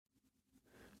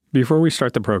Before we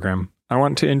start the program, I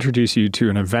want to introduce you to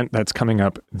an event that's coming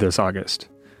up this August.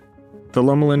 The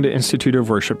Loma Linda Institute of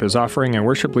Worship is offering a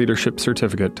worship leadership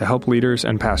certificate to help leaders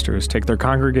and pastors take their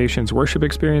congregation's worship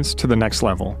experience to the next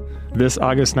level. This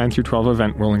August 9 through 12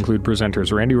 event will include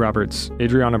presenters Randy Roberts,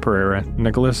 Adriana Pereira,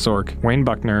 Nicholas Zork, Wayne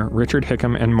Buckner, Richard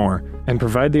Hickam, and more, and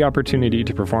provide the opportunity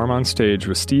to perform on stage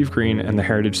with Steve Green and the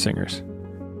Heritage Singers.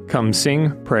 Come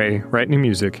sing, pray, write new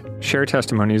music, share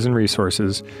testimonies and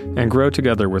resources, and grow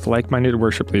together with like-minded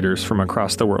worship leaders from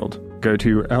across the world. Go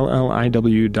to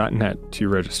lliw.net to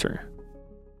register.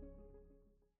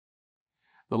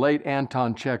 The late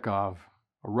Anton Chekhov,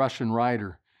 a Russian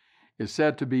writer, is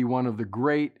said to be one of the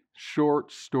great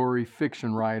short story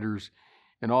fiction writers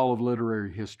in all of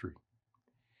literary history.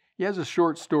 He has a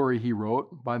short story he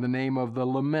wrote by the name of The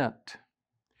Lament.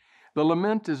 The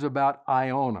Lament is about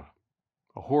Iona,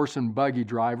 a horse and buggy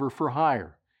driver for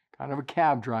hire, kind of a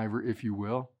cab driver, if you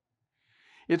will.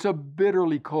 It's a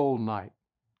bitterly cold night.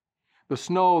 The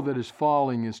snow that is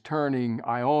falling is turning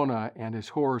Iona and his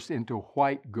horse into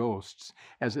white ghosts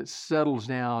as it settles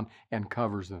down and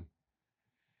covers them.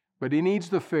 But he needs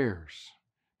the fares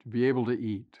to be able to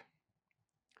eat.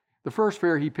 The first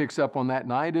fare he picks up on that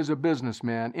night is a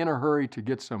businessman in a hurry to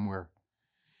get somewhere.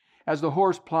 As the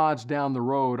horse plods down the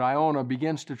road, Iona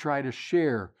begins to try to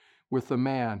share with the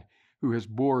man who has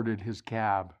boarded his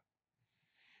cab.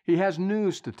 He has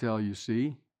news to tell, you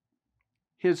see.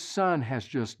 His son has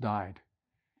just died,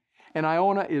 and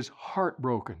Iona is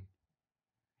heartbroken.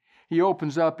 He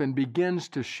opens up and begins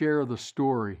to share the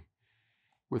story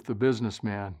with the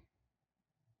businessman,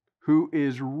 who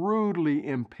is rudely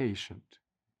impatient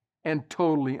and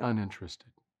totally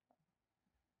uninterested.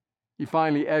 He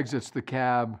finally exits the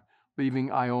cab,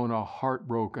 leaving Iona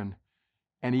heartbroken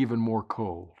and even more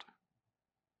cold.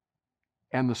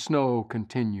 And the snow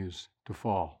continues to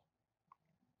fall.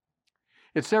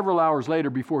 It's several hours later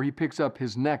before he picks up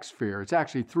his next fare. It's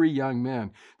actually three young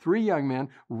men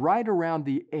right around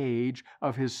the age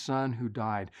of his son who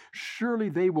died. Surely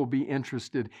they will be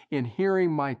interested in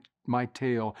hearing my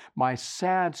tale, my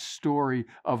sad story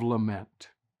of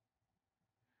lament.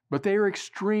 But they are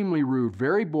extremely rude,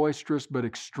 very boisterous, but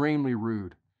extremely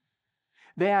rude.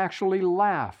 They actually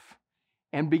laugh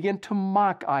and begin to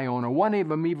mock Iona. One of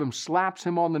them even slaps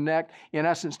him on the neck, in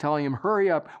essence telling him, "Hurry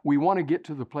up, we want to get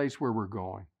to the place where we're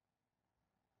going."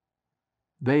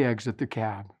 They exit the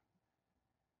cab,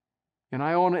 and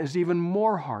Iona is even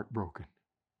more heartbroken.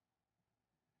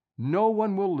 No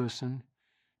one will listen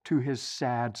to his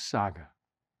sad saga,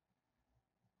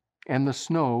 and the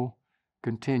snow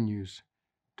continues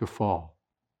to fall.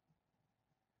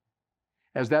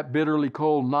 As that bitterly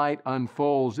cold night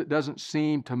unfolds, it doesn't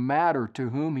seem to matter to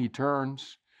whom he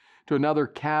turns, to another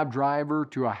cab driver,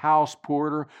 to a house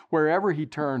porter, wherever he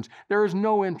turns. There is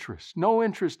no interest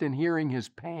in hearing his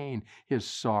pain, his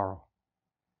sorrow.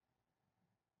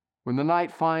 When the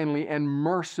night finally and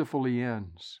mercifully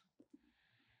ends,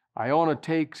 Iona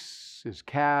takes his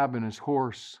cab and his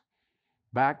horse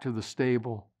back to the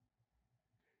stable,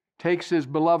 takes his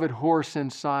beloved horse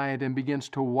inside and begins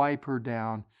to wipe her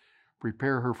down,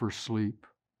 prepare her for sleep.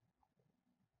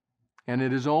 And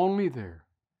it is only there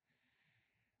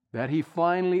that he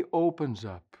finally opens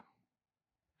up,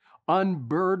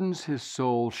 unburdens his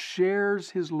soul, shares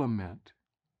his lament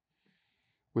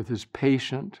with his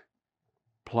patient,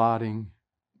 plodding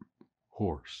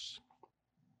horse.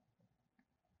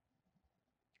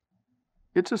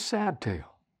 It's a sad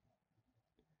tale.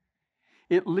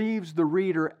 It leaves the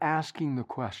reader asking the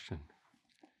question,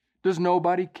 does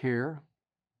nobody care?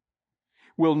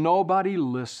 Will nobody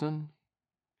listen?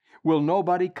 Will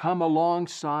nobody come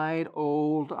alongside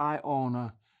old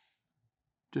Iona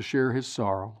to share his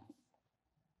sorrow?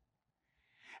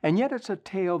 And yet it's a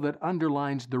tale that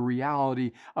underlines the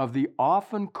reality of the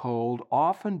often cold,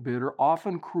 often bitter,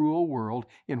 often cruel world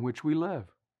in which we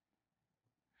live.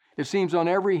 It seems on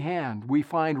every hand we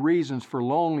find reasons for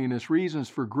loneliness, reasons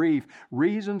for grief,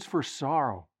 reasons for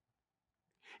sorrow.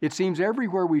 It seems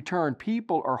everywhere we turn,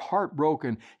 people are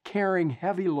heartbroken, carrying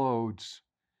heavy loads.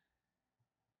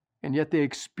 And yet they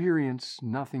experience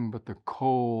nothing but the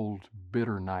cold,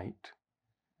 bitter night.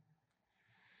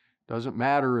 Doesn't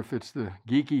matter if it's the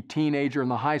geeky teenager in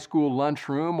the high school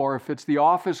lunchroom or if it's the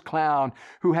office clown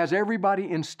who has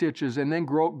everybody in stitches and then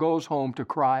goes home to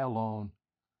cry alone.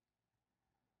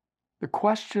 The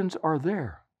questions are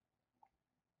there.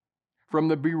 From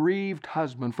the bereaved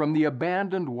husband, from the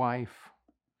abandoned wife,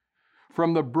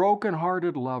 from the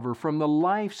broken-hearted lover, from the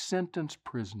life-sentence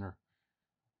prisoner.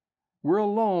 We're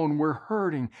alone, we're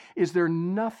hurting. Is there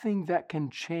nothing that can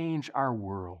change our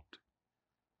world?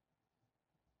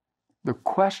 The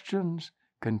questions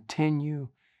continue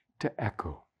to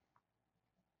echo.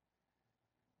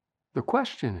 The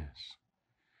question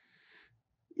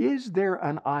is there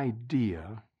an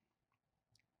idea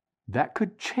that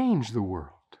could change the world?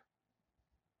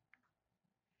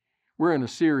 We're in a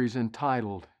series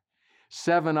entitled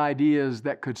 7 Ideas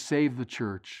That Could Save the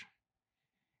Church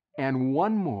and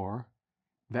One More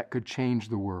That Could Change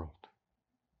the World.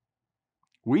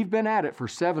 We've been at it for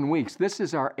 7 weeks. This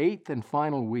is our 8th and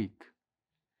final week.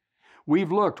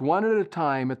 We've looked one at a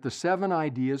time at the 7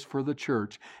 ideas for the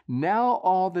church. Now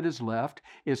all that is left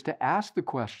is to ask the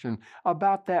question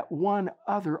about that one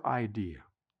other idea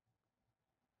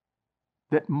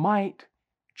that might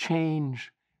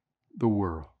change the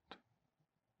world.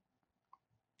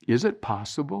 Is it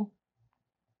possible?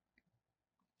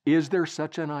 Is there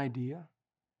such an idea?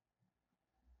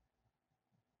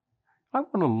 I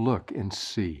want to look and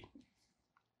see.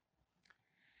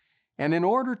 And in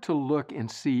order to look and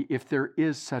see if there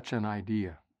is such an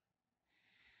idea,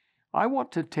 I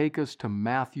want to take us to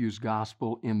Matthew's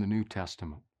Gospel in the New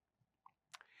Testament.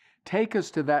 Take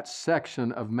us to that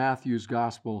section of Matthew's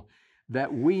Gospel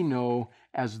that we know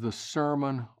as the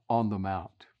Sermon on the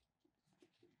Mount.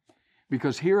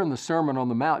 Because here in the Sermon on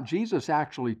the Mount, Jesus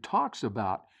actually talks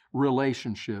about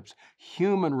relationships,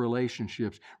 human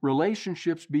relationships,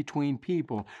 relationships between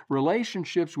people,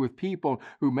 relationships with people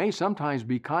who may sometimes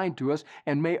be kind to us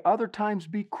and may other times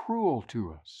be cruel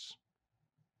to us.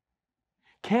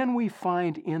 Can we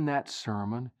find in that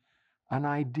sermon an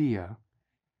idea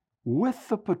with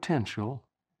the potential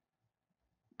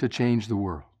to change the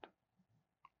world?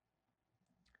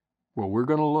 Well, we're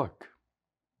going to look.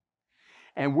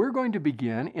 And we're going to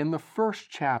begin in the first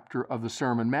chapter of the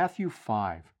sermon, Matthew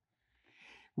 5.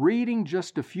 Reading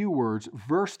just a few words,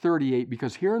 verse 38,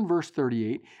 because here in verse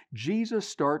 38, Jesus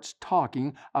starts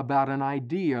talking about an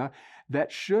idea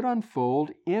that should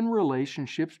unfold in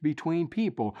relationships between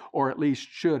people, or at least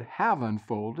should have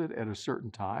unfolded at a certain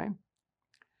time.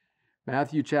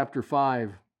 Matthew chapter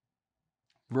 5,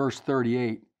 verse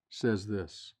 38 says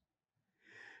this,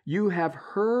 "You have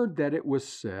heard that it was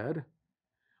said,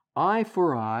 eye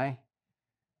for eye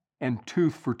and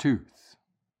tooth for tooth."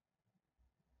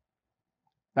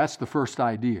 That's the first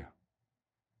idea.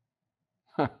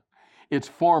 It's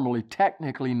formally,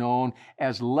 technically known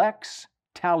as lex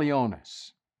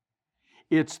talionis.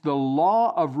 It's the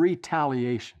law of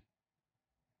retaliation.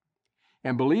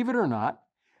 And believe it or not,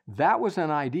 that was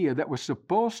an idea that was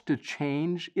supposed to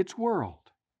change its world.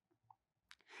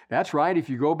 That's right. If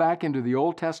you go back into the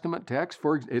Old Testament text,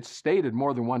 it's stated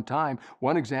more than one time.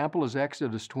 One example is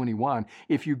Exodus 21.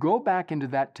 If you go back into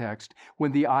that text,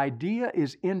 when the idea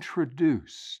is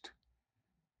introduced,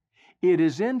 it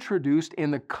is introduced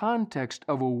in the context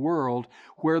of a world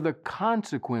where the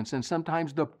consequence and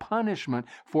sometimes the punishment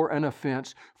for an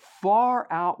offense far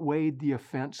outweighed the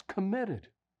offense committed,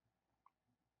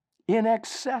 in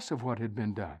excess of what had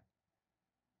been done.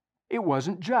 It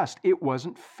wasn't just. It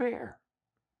wasn't fair.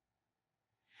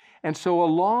 And so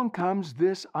along comes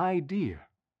this idea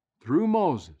through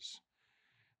Moses,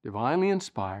 divinely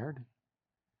inspired,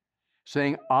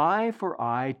 saying eye for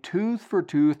eye, tooth for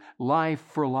tooth, life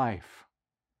for life.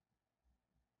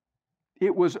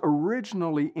 It was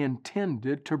originally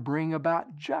intended to bring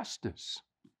about justice,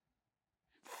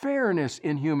 fairness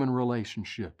in human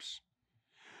relationships.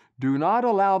 Do not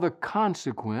allow the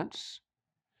consequence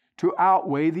to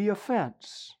outweigh the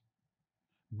offense.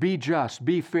 Be just,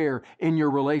 be fair in your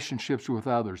relationships with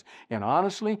others. And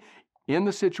honestly, in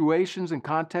the situations and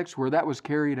contexts where that was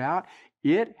carried out,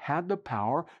 it had the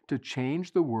power to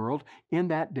change the world in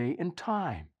that day and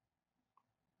time.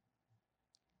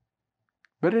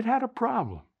 But it had a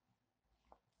problem.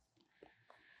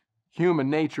 Human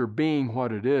nature being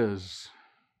what it is,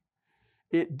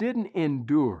 it didn't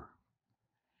endure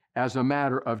as a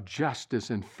matter of justice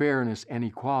and fairness and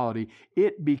equality.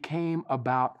 It became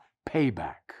about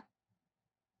payback,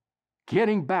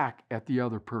 getting back at the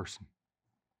other person.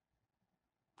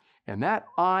 And that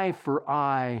eye for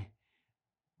eye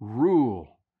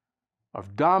rule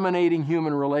of dominating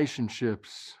human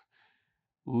relationships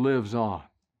lives on.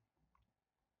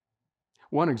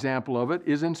 One example of it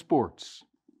is in sports.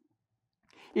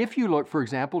 If you look, for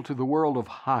example, to the world of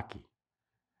hockey,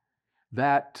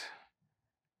 that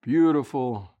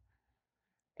beautiful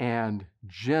and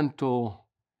gentle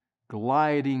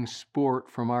gliding sport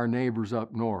from our neighbors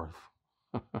up north,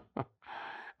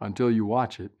 until you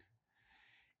watch it,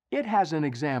 it has an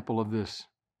example of this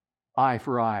eye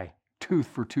for eye, tooth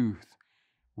for tooth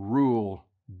rule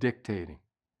dictating.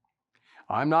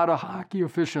 I'm not a hockey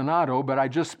aficionado, but I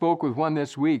just spoke with one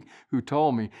this week who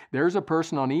told me there's a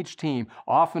person on each team,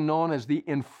 often known as the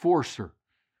enforcer,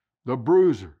 the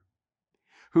bruiser,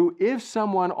 who, if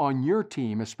someone on your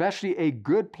team, especially a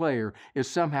good player, is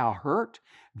somehow hurt,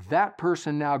 that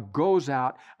person now goes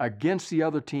out against the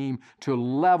other team to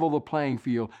level the playing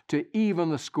field, to even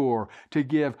the score, to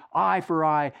give eye for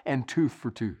eye and tooth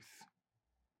for tooth.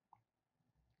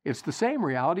 It's the same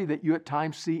reality that you at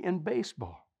times see in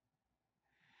baseball.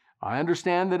 I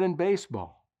understand that in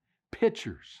baseball,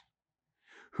 pitchers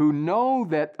who know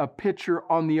that a pitcher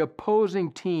on the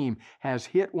opposing team has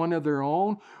hit one of their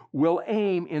own will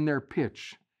aim in their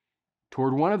pitch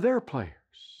toward one of their players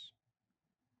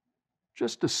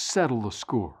just to settle the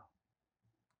score.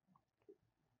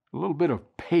 A little bit of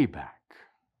payback.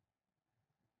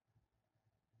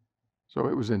 So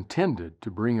it was intended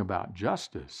to bring about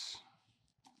justice,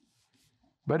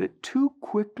 but it too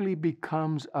quickly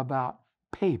becomes about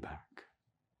payback.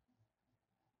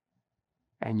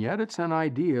 And yet it's an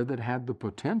idea that had the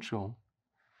potential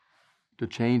to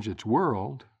change its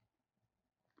world.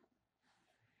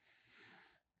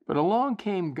 But along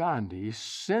came Gandhi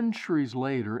centuries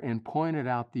later and pointed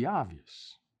out the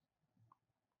obvious.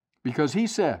 Because he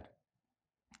said,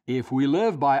 if we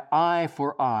live by eye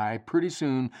for eye, pretty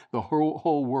soon the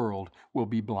whole world will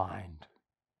be blind.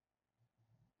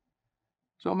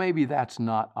 So maybe that's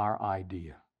not our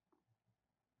idea.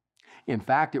 In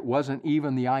fact, it wasn't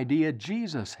even the idea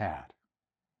Jesus had.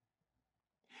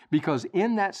 Because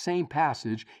in that same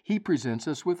passage, he presents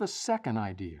us with a second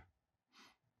idea.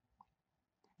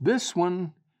 This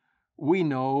one we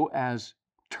know as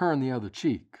turn the other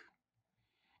cheek.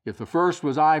 If the first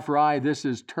was eye for eye, this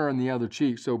is turn the other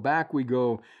cheek. So back we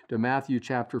go to Matthew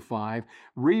chapter 5,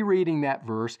 rereading that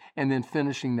verse and then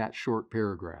finishing that short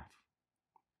paragraph.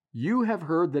 You have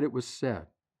heard that it was said,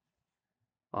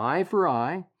 eye for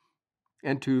eye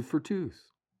and tooth for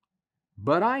tooth.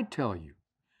 But I tell you,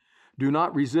 do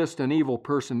not resist an evil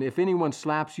person. If anyone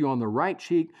slaps you on the right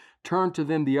cheek, turn to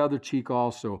them the other cheek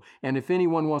also. And if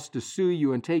anyone wants to sue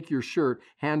you and take your shirt,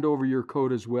 hand over your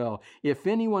coat as well. If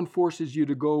anyone forces you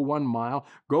to go 1 mile,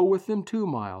 go with them 2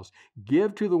 miles.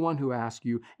 Give to the one who asks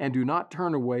you, and do not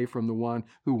turn away from the one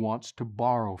who wants to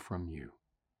borrow from you.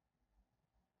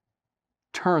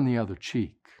 Turn the other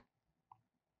cheek.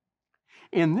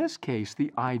 In this case,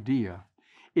 the idea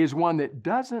is one that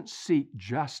doesn't seek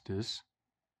justice,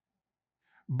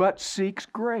 but seeks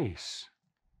grace.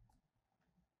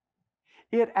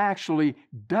 It actually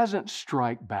doesn't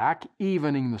strike back,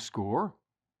 evening the score,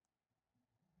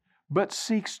 but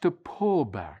seeks to pull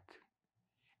back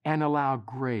and allow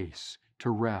grace to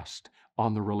rest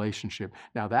on the relationship.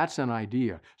 Now, that's an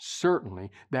idea, certainly,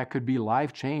 that could be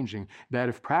life-changing, that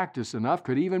if practiced enough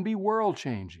could even be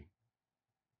world-changing.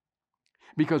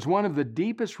 Because one of the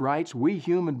deepest rights we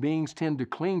human beings tend to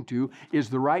cling to is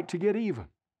the right to get even.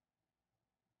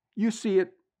 You see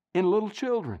it in little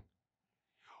children.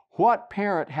 What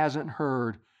parent hasn't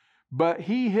heard, but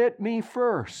he hit me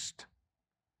first?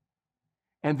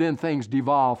 And then things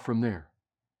devolve from there.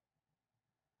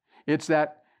 It's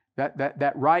that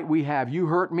right we have. You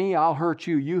hurt me, I'll hurt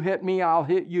you. You hit me, I'll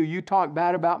hit you. You talk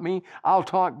bad about me, I'll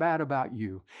talk bad about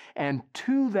you. And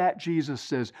to that Jesus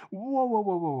says,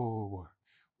 whoa.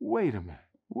 Wait a minute.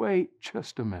 Wait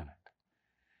just a minute.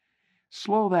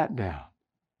 Slow that down.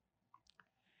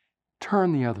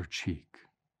 Turn the other cheek.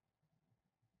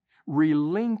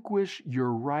 Relinquish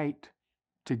your right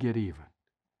to get even.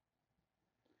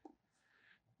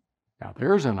 Now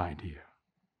there's an idea.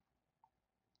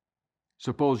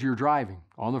 Suppose you're driving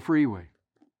on the freeway.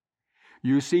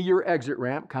 You see your exit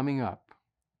ramp coming up.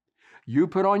 You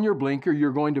put on your blinker,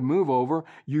 you're going to move over.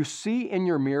 You see in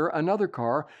your mirror another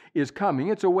car is coming.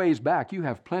 It's a ways back. You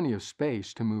have plenty of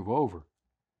space to move over.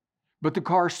 But the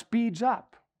car speeds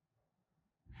up.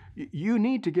 You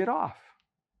need to get off.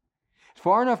 It's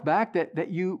far enough back that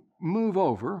you move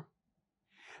over.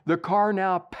 The car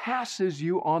now passes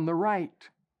you on the right,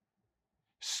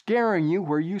 scaring you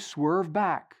where you swerve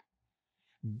back,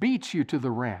 beats you to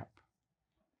the ramp,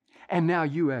 and now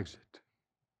you exit.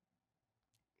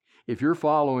 If you're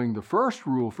following the first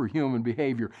rule for human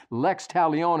behavior, lex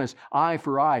talionis, eye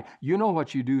for eye, you know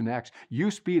what you do next.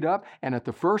 You speed up, and at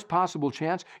the first possible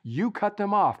chance, you cut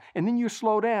them off, and then you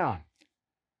slow down.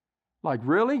 Like,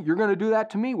 really? You're going to do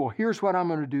that to me? Well, here's what I'm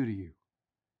going to do to you.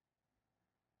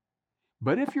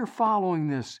 But if you're following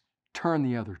this turn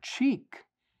the other cheek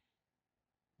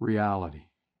reality,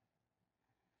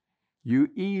 you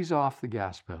ease off the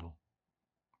gas pedal.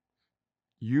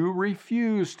 You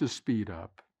refuse to speed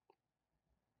up.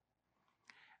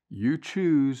 You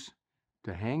choose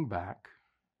to hang back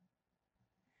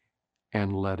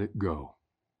and let it go.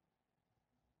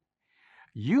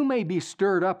 You may be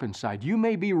stirred up inside. You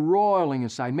may be roiling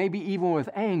inside, maybe even with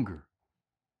anger.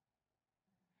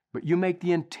 But but you make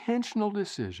the intentional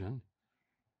decision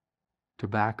to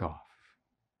back off.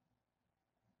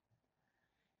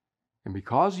 And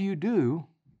because you do,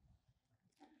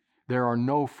 there are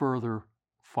no further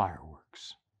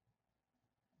fireworks.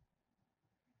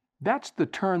 That's the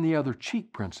turn the other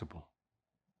cheek principle.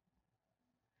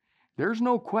 There's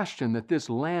no question that this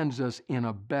lands us in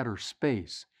a better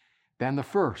space than the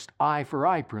first eye for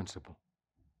eye principle.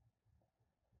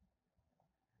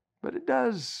 But it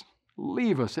does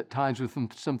leave us at times with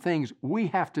some things we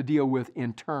have to deal with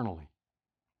internally.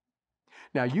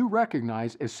 Now, you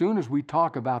recognize as soon as we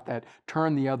talk about that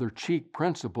turn the other cheek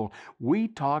principle, we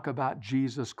talk about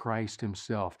Jesus Christ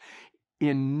himself.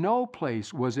 In no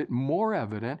place was it more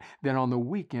evident than on the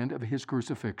weekend of his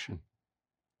crucifixion.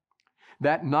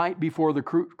 That night before the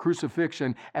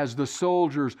crucifixion, as the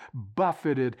soldiers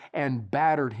buffeted and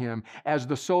battered him, as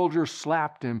the soldiers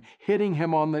slapped him, hitting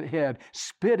him on the head,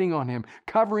 spitting on him,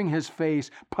 covering his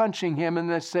face, punching him, and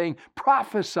then saying,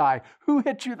 "Prophesy, who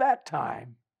hit you that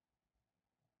time?"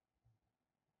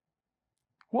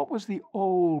 What was the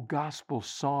old gospel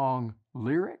song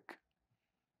lyric?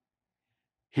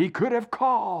 He could have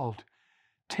called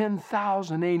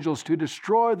 10,000 angels to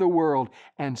destroy the world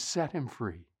and set him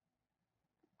free.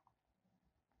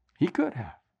 He could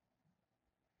have.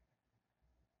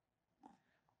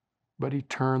 But he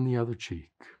turned the other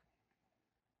cheek.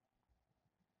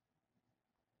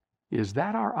 Is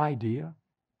that our idea?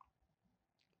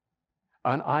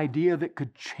 An idea that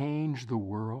could change the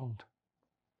world?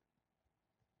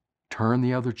 Turn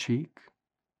the other cheek?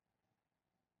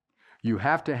 You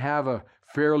have to have a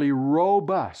fairly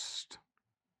robust,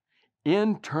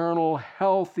 internal,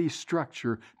 healthy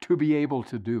structure to be able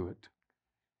to do it.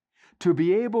 To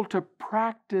be able to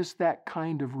practice that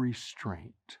kind of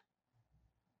restraint.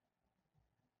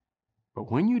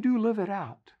 But when you do live it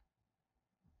out,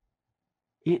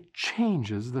 it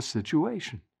changes the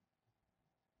situation.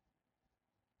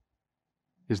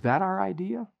 Is that our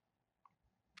idea?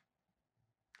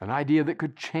 An idea that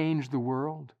could change the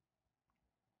world?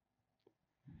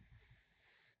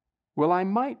 Well, I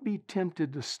might be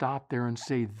tempted to stop there and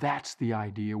say that's the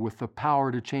idea with the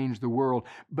power to change the world,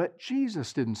 but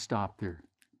Jesus didn't stop there.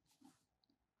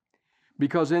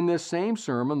 Because in this same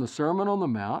sermon, the Sermon on the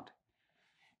Mount,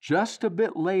 just a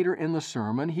bit later in the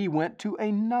sermon, he went to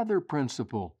another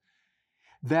principle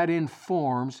that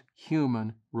informs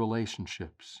human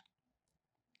relationships.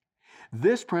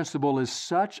 This principle is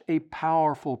such a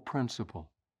powerful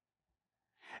principle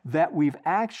that we've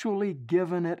actually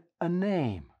given it a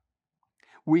name.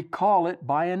 We call it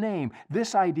by a name.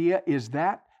 This idea is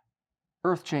that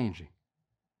earth-changing.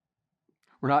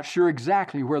 We're not sure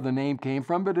exactly where the name came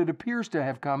from, but it appears to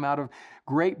have come out of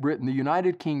Great Britain, the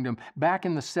United Kingdom, back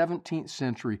in the 17th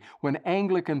century, when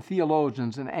Anglican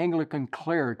theologians and Anglican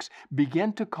clerics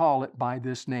began to call it by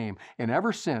this name. And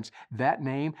ever since, that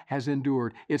name has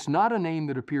endured. It's not a name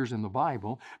that appears in the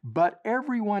Bible, but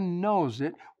everyone knows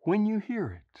it when you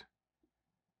hear it.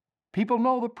 People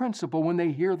know the principle when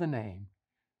they hear the name.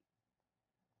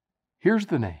 Here's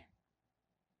the name: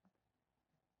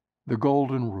 the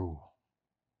Golden Rule.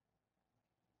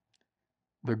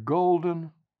 The Golden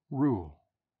Rule.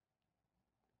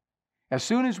 As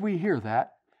soon as we hear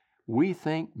that, we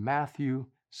think Matthew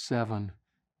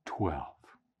 7:12.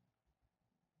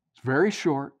 It's very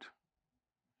short,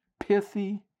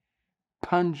 pithy,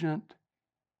 pungent,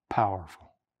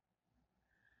 powerful.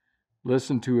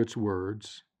 Listen to its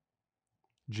words.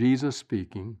 Jesus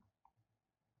speaking.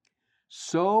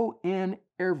 So in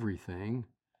everything,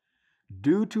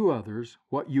 do to others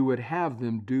what you would have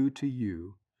them do to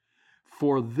you,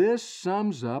 for this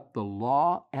sums up the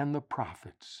law and the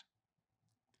prophets.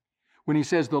 When he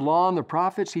says the law and the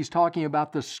prophets, he's talking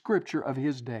about the scripture of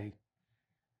his day.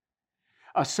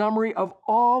 A summary of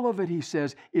all of it, he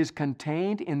says, is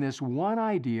contained in this one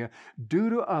idea: do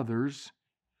to others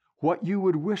what you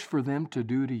would wish for them to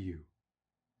do to you.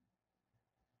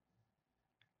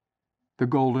 The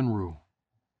Golden Rule.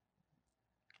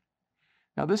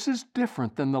 Now, this is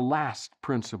different than the last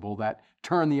principle, that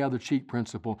turn the other cheek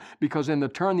principle, because in the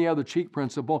turn the other cheek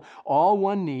principle, all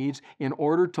one needs in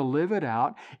order to live it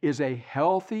out is a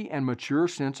healthy and mature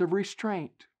sense of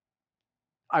restraint.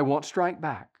 I won't strike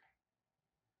back.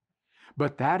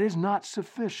 But that is not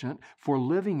sufficient for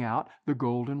living out the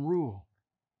Golden Rule.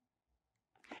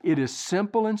 It is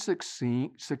simple and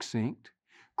succinct,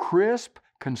 crisp,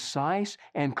 concise,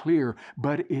 and clear,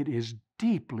 but it is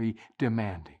deeply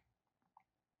demanding.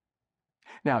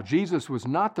 Now, Jesus was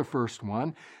not the first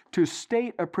one to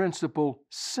state a principle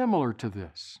similar to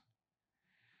this.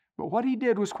 But what he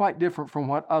did was quite different from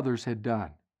what others had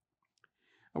done.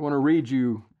 I want to read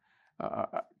you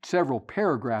several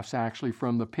paragraphs actually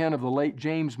from the pen of the late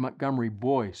James Montgomery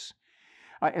Boyce.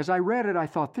 As I read it, I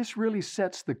thought this really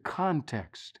sets the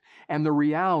context and the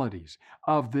realities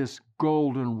of this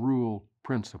golden rule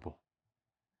principle.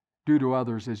 Do to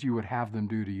others as you would have them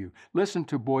do to you. Listen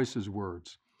to Boyce's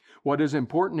words. What is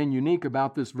important and unique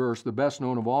about this verse, the best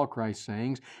known of all Christ's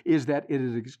sayings, is that it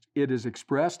is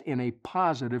expressed in a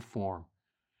positive form.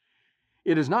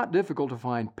 It is not difficult to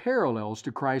find parallels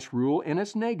to Christ's rule in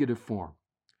its negative form.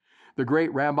 The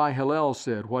great Rabbi Hillel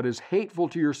said, "What is hateful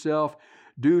to yourself,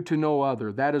 do to no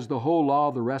other. That is the whole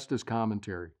law, the rest is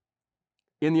commentary."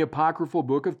 In the apocryphal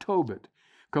book of Tobit,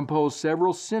 composed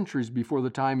several centuries before the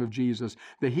time of Jesus,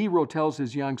 the hero tells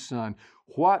his young son,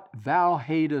 "What thou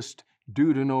hatest,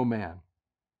 do to no man."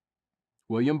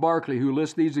 William Barclay, who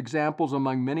lists these examples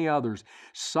among many others,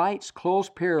 cites close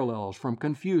parallels from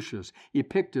Confucius,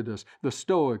 Epictetus, the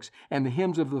Stoics, and the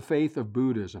hymns of the faith of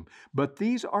Buddhism. But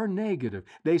these are negative.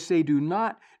 They say, do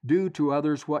not do to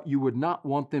others what you would not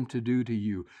want them to do to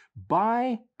you.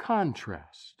 By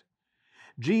contrast,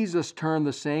 Jesus turned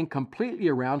the saying completely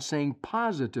around, saying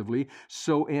positively,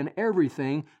 so in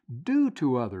everything, do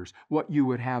to others what you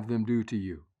would have them do to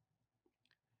you.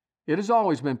 It has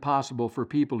always been possible for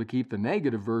people to keep the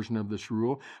negative version of this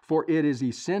rule, for it is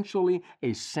essentially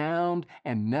a sound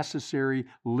and necessary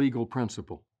legal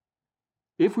principle.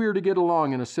 If we are to get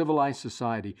along in a civilized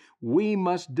society, we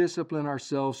must discipline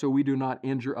ourselves so we do not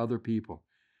injure other people.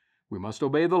 We must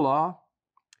obey the law,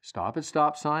 stop at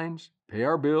stop signs, pay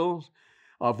our bills,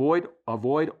 avoid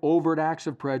overt acts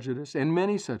of prejudice, and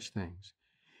many such things.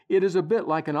 It is a bit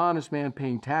like an honest man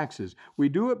paying taxes. We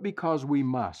do it because we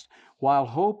must, while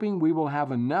hoping we will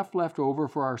have enough left over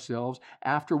for ourselves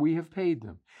after we have paid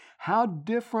them. How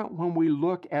different when we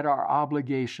look at our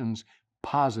obligations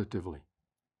positively.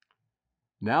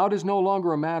 Now it is no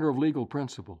longer a matter of legal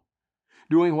principle,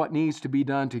 doing what needs to be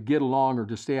done to get along or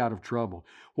to stay out of trouble.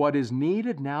 What is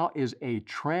needed now is a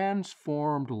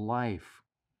transformed life,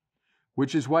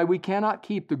 which is why we cannot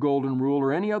keep the golden rule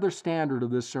or any other standard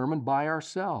of this sermon by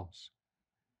ourselves.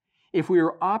 If we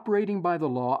are operating by the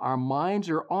law, our minds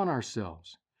are on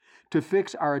ourselves. To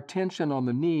fix our attention on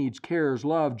the needs, cares,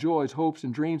 love, joys, hopes,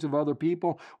 and dreams of other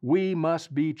people, we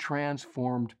must be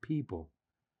transformed people.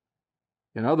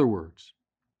 In other words,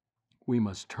 we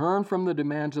must turn from the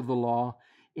demands of the law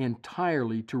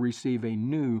entirely to receive a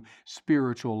new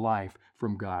spiritual life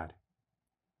from God.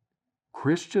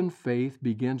 Christian faith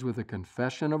begins with a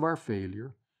confession of our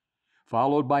failure,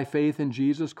 followed by faith in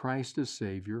Jesus Christ as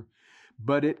Savior,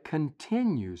 but it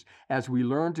continues as we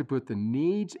learn to put the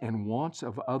needs and wants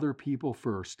of other people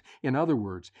first. In other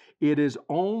words, it is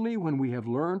only when we have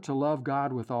learned to love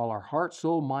God with all our heart,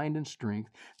 soul, mind, and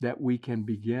strength that we can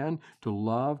begin to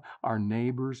love our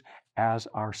neighbors as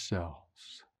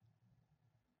ourselves.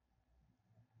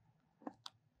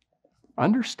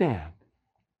 Understand,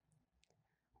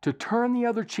 to turn the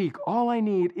other cheek, all I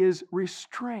need is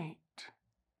restraint.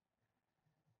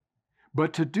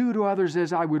 But to do to others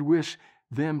as I would wish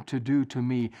them to do to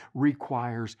me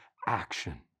requires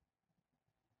action.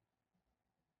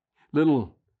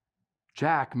 Little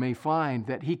Jack may find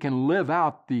that he can live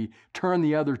out the turn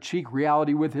the other cheek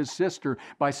reality with his sister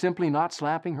by simply not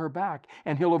slapping her back,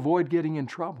 and he'll avoid getting in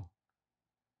trouble.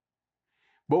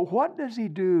 But what does he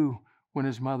do when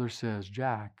his mother says,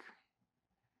 "Jack,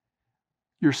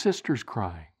 your sister's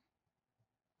crying.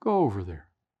 Go over there.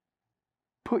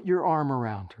 Put your arm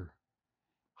around her.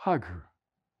 Hug her.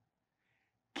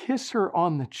 Kiss her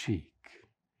on the cheek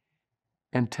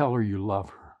and tell her you love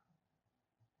her."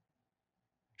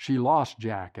 She lost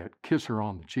Jack at kiss her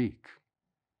on the cheek.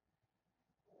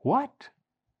 What?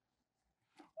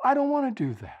 I don't want to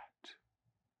do that.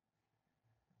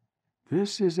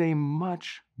 This is a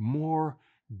much more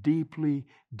deeply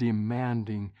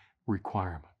demanding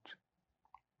requirement.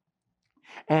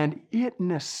 And it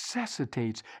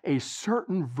necessitates a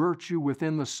certain virtue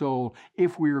within the soul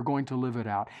if we are going to live it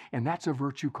out. And that's a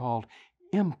virtue called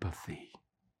empathy.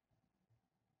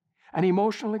 An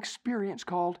emotional experience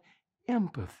called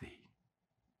empathy.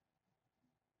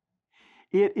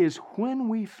 It is when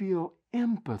we feel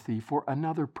empathy for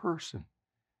another person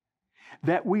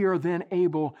that we are then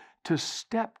able to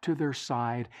step to their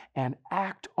side and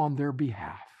act on their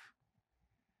behalf,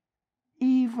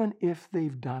 even if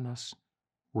they've done us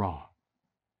wrong.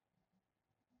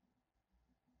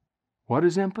 What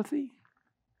is empathy?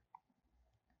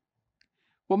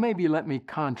 Well, maybe let me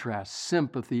contrast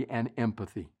sympathy and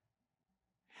empathy.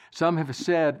 Some have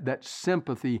said that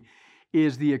sympathy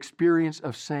is the experience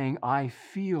of saying, "I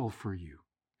feel for you."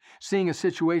 Seeing a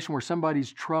situation where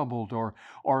somebody's troubled or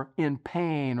in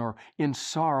pain or in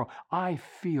sorrow, I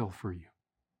feel for you.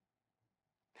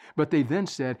 But they then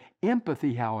said,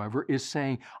 empathy, however, is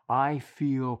saying, I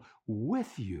feel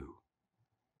with you.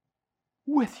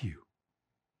 With you.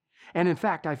 And in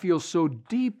fact, I feel so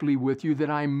deeply with you that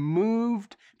I'm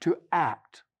moved to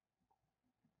act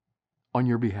on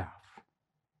your behalf.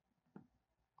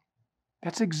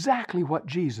 That's exactly what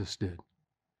Jesus did.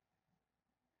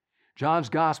 John's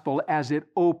Gospel, as it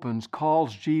opens,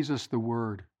 calls Jesus the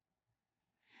Word.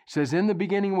 It says, in the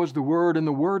beginning was the Word, and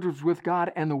the Word was with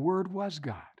God, and the Word was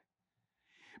God.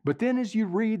 But then as you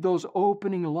read those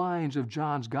opening lines of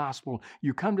John's Gospel,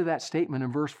 you come to that statement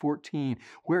in verse 14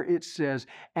 where it says,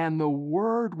 and the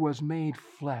Word was made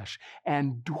flesh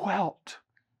and dwelt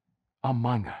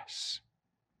among us.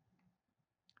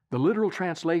 The literal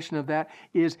translation of that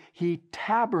is He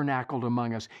tabernacled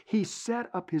among us. He set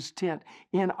up His tent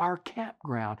in our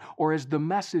campground, or as the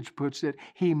Message puts it,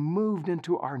 He moved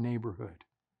into our neighborhood.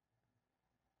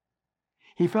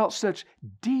 He felt such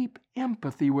deep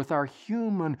empathy with our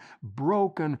human,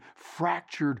 broken,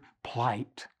 fractured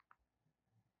plight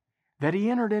that He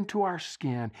entered into our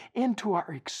skin, into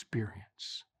our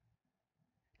experience,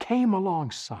 came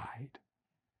alongside,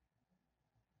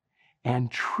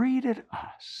 and treated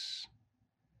us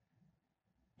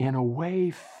in a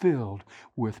way filled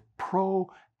with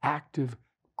proactive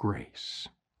grace.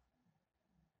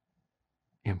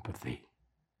 Empathy.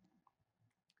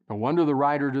 No wonder the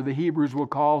writer to the Hebrews will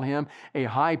call Him a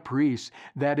high priest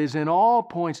that is in all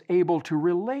points able to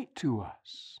relate to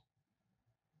us.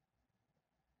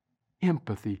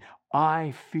 Empathy.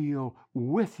 I feel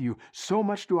with you. So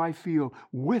much do I feel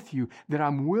with you that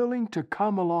I'm willing to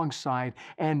come alongside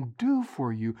and do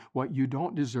for you what you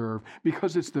don't deserve,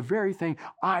 because it's the very thing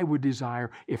I would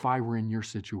desire if I were in your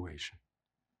situation.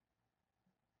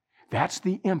 That's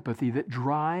the empathy that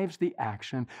drives the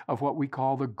action of what we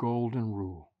call the golden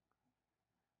rule.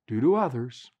 Do to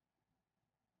others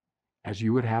as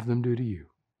you would have them do to you.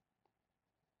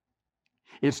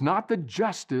 It's not the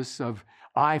justice of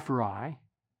eye for eye.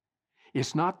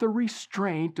 It's not the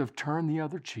restraint of turn the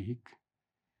other cheek.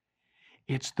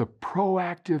 It's the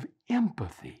proactive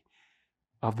empathy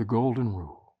of the golden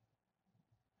rule.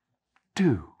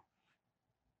 Do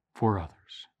for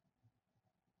others.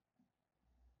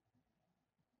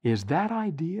 Is that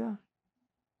idea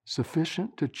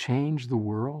sufficient to change the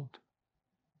world?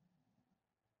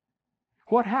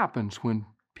 What happens when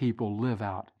people live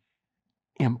out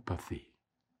empathy?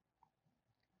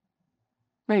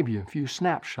 Maybe a few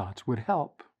snapshots would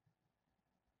help.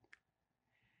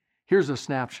 Here's a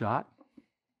snapshot.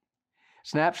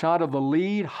 Snapshot of the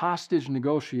lead hostage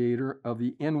negotiator of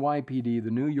the NYPD,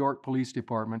 the New York Police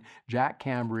Department, Jack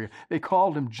Cambria. They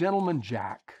called him Gentleman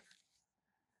Jack.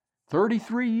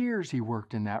 33 years he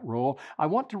worked in that role. I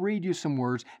want to read you some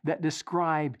words that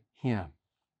describe him.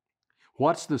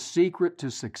 What's the secret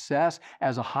to success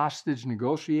as a hostage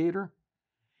negotiator?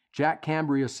 Jack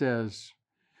Cambria says,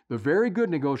 the very good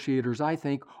negotiators, I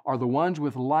think, are the ones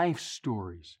with life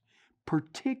stories,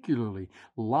 particularly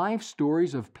life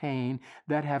stories of pain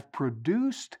that have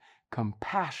produced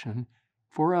compassion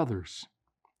for others.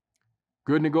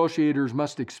 Good negotiators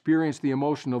must experience the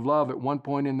emotion of love at one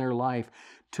point in their life,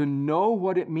 to know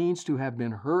what it means to have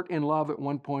been hurt in love at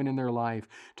one point in their life,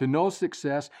 to know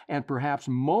success, and perhaps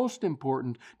most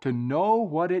important, to know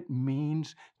what it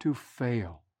means to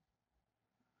fail.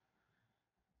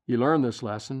 He learned this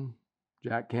lesson,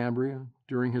 Jack Cambria,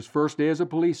 during his first day as a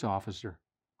police officer.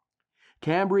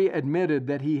 Cambria admitted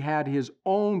that he had his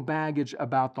own baggage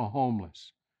about the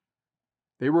homeless.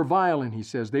 They were violent, he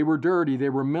says. They were dirty. They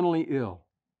were mentally ill.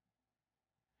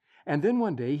 And then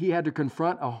one day he had to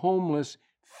confront a homeless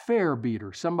fare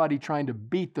beater, somebody trying to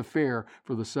beat the fare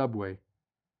for the subway.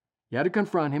 He had to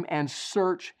confront him and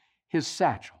search his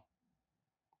satchel.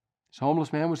 This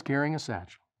homeless man was carrying a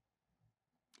satchel.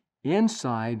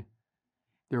 Inside,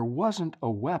 there wasn't a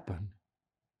weapon,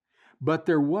 but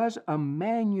there was a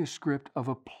manuscript of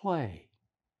a play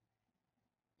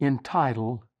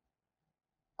entitled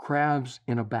Crabs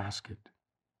in a Basket,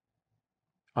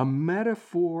 a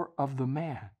metaphor of the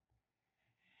man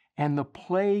and the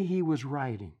play he was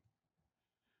writing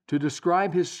to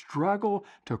describe his struggle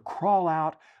to crawl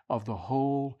out of the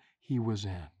hole he was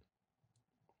in.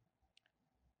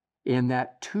 In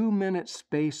that 2-minute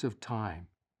space of time,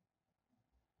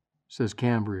 says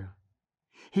Cambria,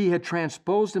 he had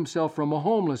transposed himself from a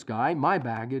homeless guy, my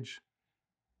baggage,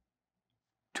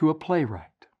 to a playwright.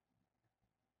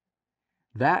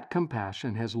 That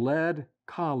compassion has led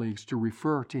colleagues to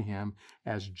refer to him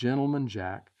as Gentleman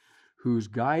Jack, whose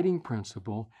guiding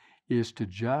principle is to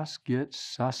just get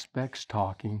suspects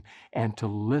talking and to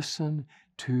listen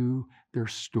to their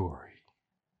story.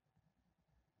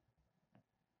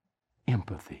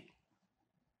 empathy.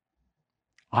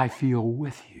 I feel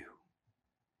with you,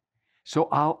 so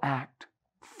I'll act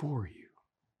for you.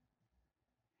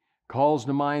 Calls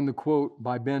to mind the quote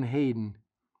by Ben Hayden,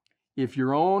 "If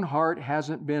your own heart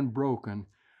hasn't been broken,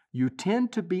 you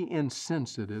tend to be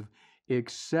insensitive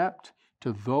except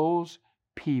to those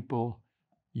people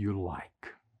you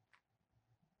like."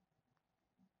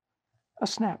 A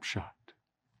snapshot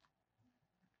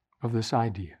of this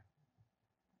idea.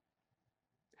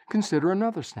 Consider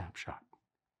another snapshot.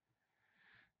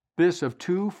 This of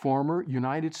two former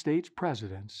United States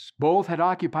presidents. Both had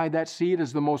occupied that seat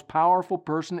as the most powerful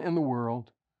person in the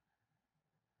world.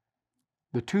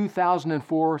 The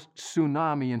 2004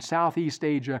 tsunami in Southeast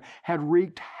Asia had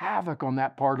wreaked havoc on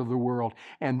that part of the world,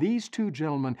 and these two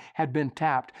gentlemen had been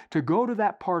tapped to go to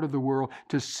that part of the world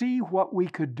to see what we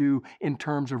could do in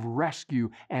terms of rescue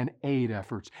and aid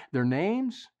efforts. Their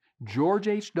names? George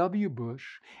H.W.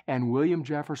 Bush and William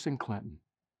Jefferson Clinton.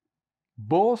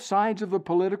 Both sides of the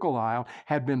political aisle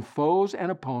had been foes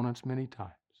and opponents many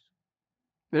times.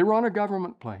 They were on a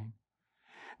government plane.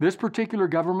 This particular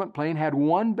government plane had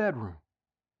one bedroom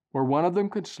where one of them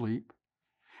could sleep,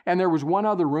 and there was one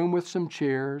other room with some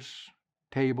chairs,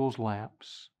 tables,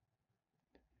 lamps.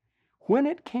 When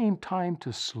it came time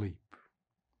to sleep,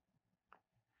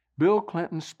 Bill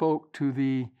Clinton spoke to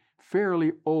the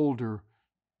fairly older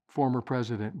former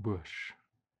President Bush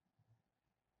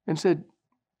and said,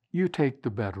 "You take the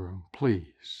bedroom,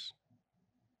 please."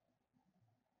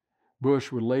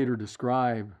 Bush would later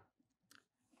describe,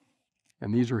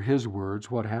 and these are his words,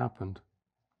 what happened.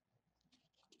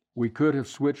 "We could have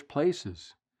switched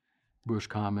places," Bush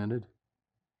commented,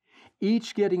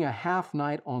 "each getting a half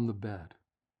night on the bed.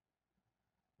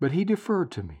 But he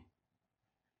deferred to me.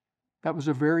 That was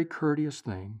a very courteous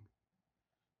thing,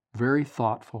 very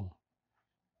thoughtful,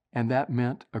 and that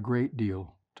meant a great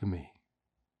deal to me."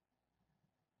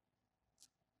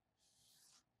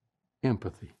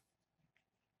 Empathy.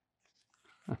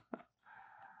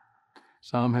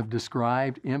 Some have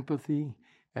described empathy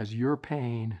as your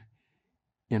pain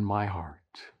in my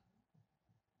heart.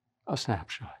 A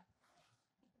snapshot.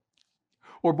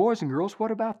 Or boys and girls,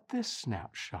 what about this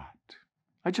snapshot?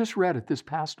 I just read it this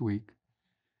past week.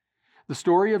 The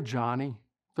story of Johnny,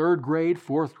 3rd grade,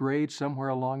 4th grade, somewhere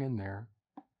along in there.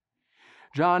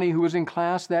 Johnny, who was in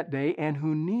class that day and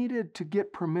who needed to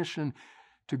get permission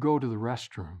to go to the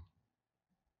restroom,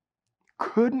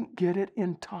 couldn't get it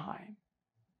in time.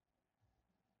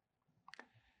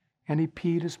 And he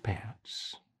peed his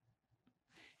pants.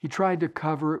 He tried to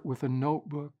cover it with a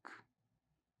notebook,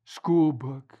 school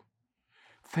book,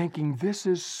 thinking this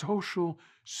is social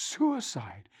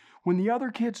suicide when the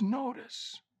other kids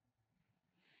notice.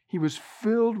 He was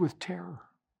filled with terror.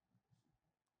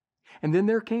 And then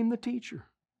there came the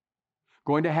teacher,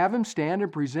 going to have him stand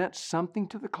and present something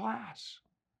to the class.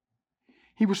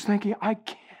 He was thinking, I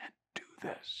can't do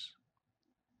this.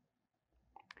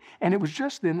 And it was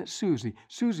just then that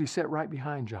Susie sat right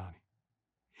behind Johnny.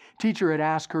 Teacher had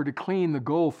asked her to clean the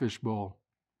goldfish bowl.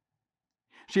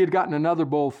 She had gotten another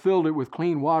bowl, filled it with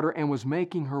clean water, and was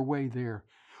making her way there.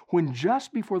 When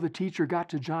just before the teacher got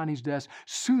to Johnny's desk,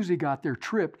 Susie got there,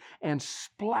 tripped, and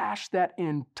splashed that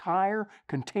entire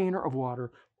container of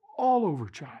water all over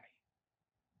Johnny.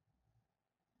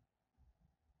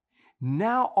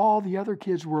 Now all the other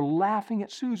kids were laughing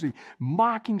at Susie,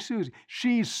 mocking Susie.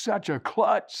 She's such a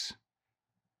klutz.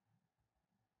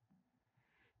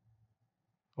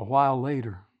 A while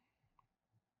later,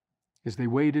 as they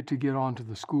waited to get onto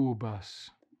the school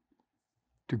bus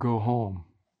to go home,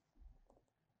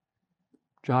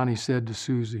 Johnny said to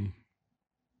Susie,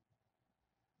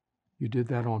 "You did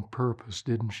that on purpose,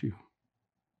 didn't you?"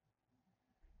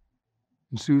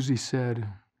 And Susie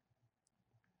said,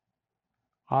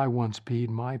 "I once peed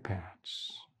my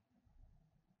pants."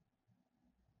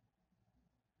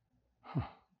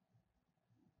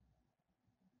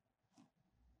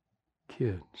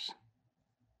 Kids.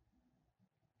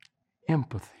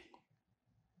 Empathy.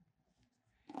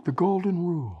 The golden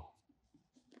rule.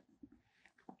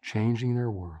 Changing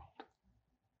their world.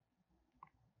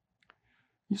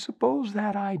 You suppose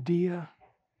that idea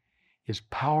is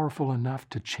powerful enough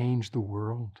to change the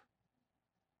world?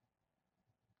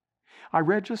 I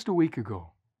read just a week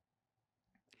ago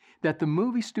that the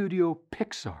movie studio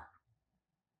Pixar,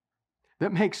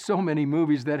 that makes so many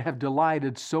movies that have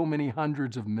delighted so many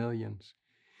hundreds of millions,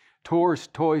 Toy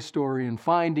Story and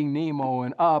Finding Nemo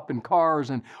and Up and Cars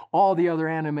and all the other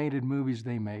animated movies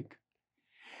they make,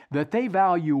 that they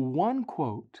value one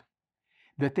quote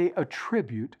that they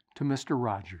attribute to Mr.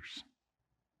 Rogers.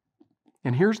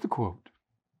 And here's the quote: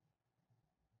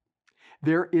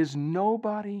 "There is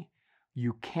nobody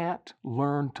you can't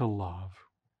learn to love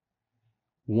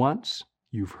once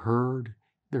you've heard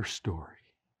their story.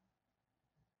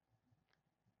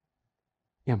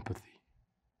 Empathy.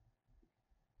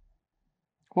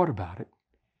 What about it?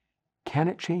 Can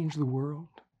it change the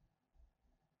world?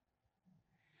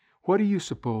 What do you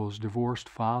suppose, divorced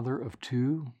father of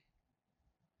two?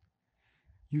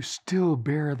 You still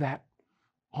bear that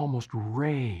almost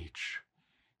rage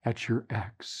at your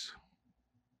ex.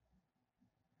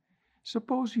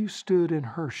 Suppose you stood in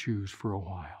her shoes for a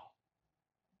while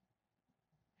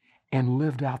and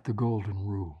lived out the golden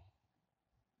rule.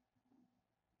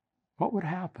 What would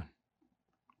happen?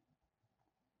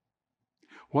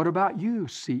 What about you,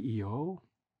 CEO?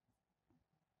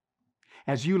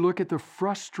 As you look at the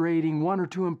frustrating one or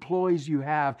two employees you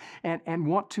have and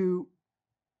want to,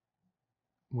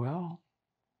 well,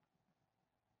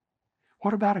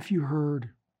 what about if you heard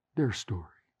their story?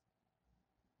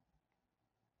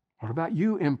 What about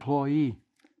you, employee,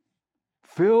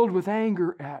 filled with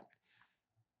anger at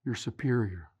your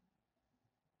superior?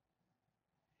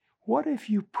 What if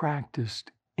you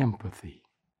practiced empathy?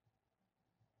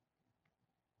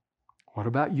 What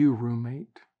about you,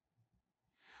 roommate,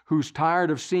 who's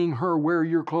tired of seeing her wear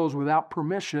your clothes without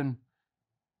permission?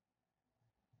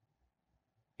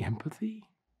 Empathy?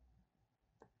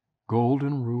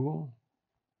 Golden rule?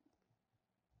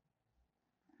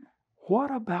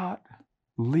 What about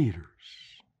leaders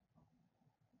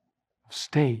of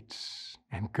states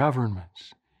and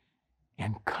governments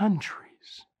and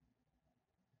countries?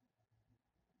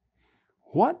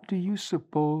 What do you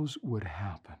suppose would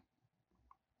happen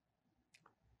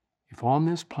if on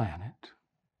this planet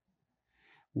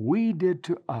we did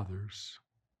to others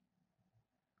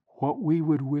what we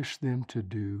would wish them to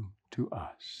do to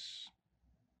us?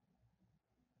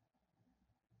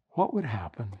 What would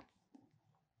happen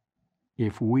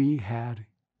if we had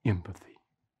empathy?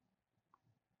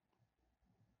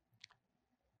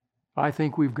 I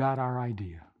think we've got our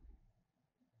idea.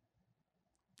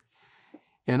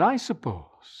 And I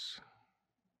suppose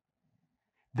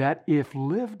that if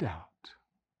lived out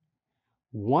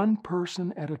one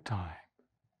person at a time,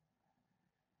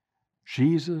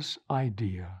 Jesus'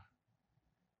 idea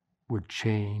would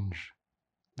change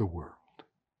the world.